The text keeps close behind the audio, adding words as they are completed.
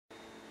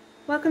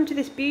Welcome to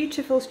this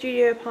beautiful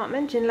studio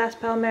apartment in Las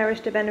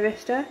Palmeras de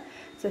Benavista.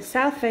 It's a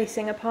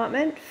south-facing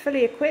apartment,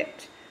 fully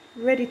equipped,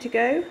 ready to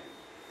go.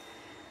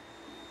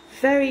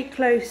 Very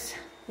close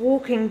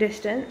walking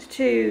distance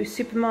to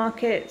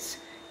supermarkets,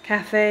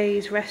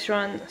 cafes,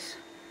 restaurants,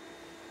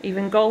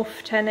 even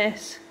golf,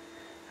 tennis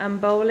and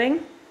bowling.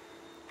 You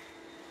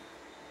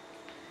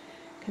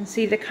can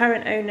see the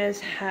current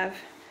owners have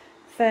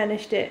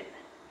furnished it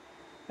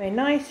very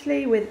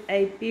nicely with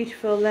a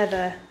beautiful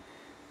leather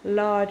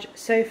large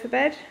sofa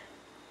bed.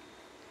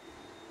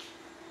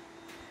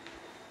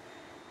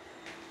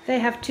 They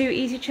have two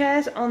easy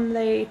chairs on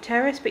the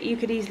terrace, but you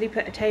could easily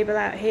put a table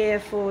out here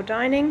for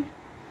dining.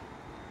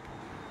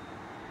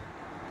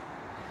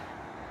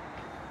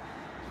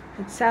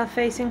 It's south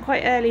facing,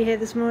 quite early here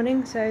this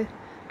morning, so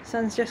the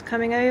sun's just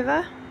coming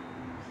over.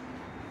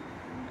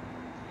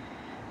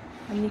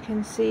 And you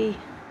can see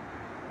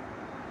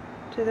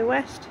to the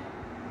west,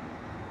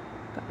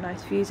 got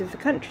nice views of the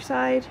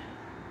countryside.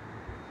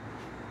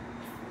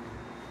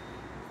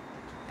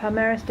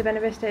 Palmeras de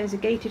Benavista is a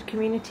gated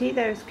community.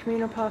 There is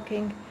communal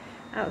parking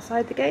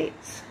outside the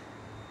gates,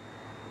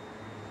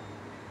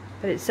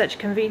 but it's such a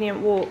convenient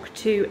walk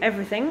to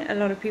everything. A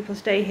lot of people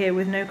stay here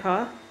with no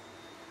car.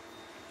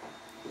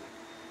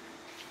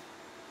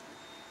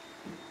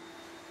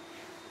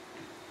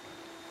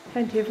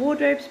 Plenty of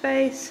wardrobe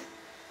space.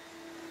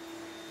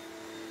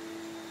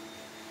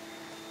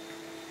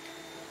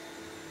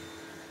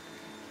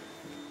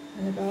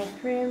 And a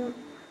bathroom.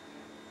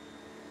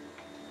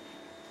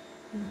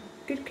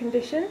 Good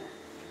condition.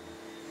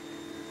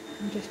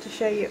 And just to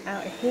show you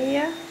out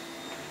here,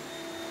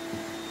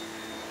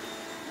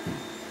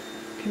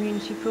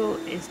 community pool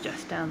is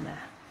just down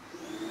there.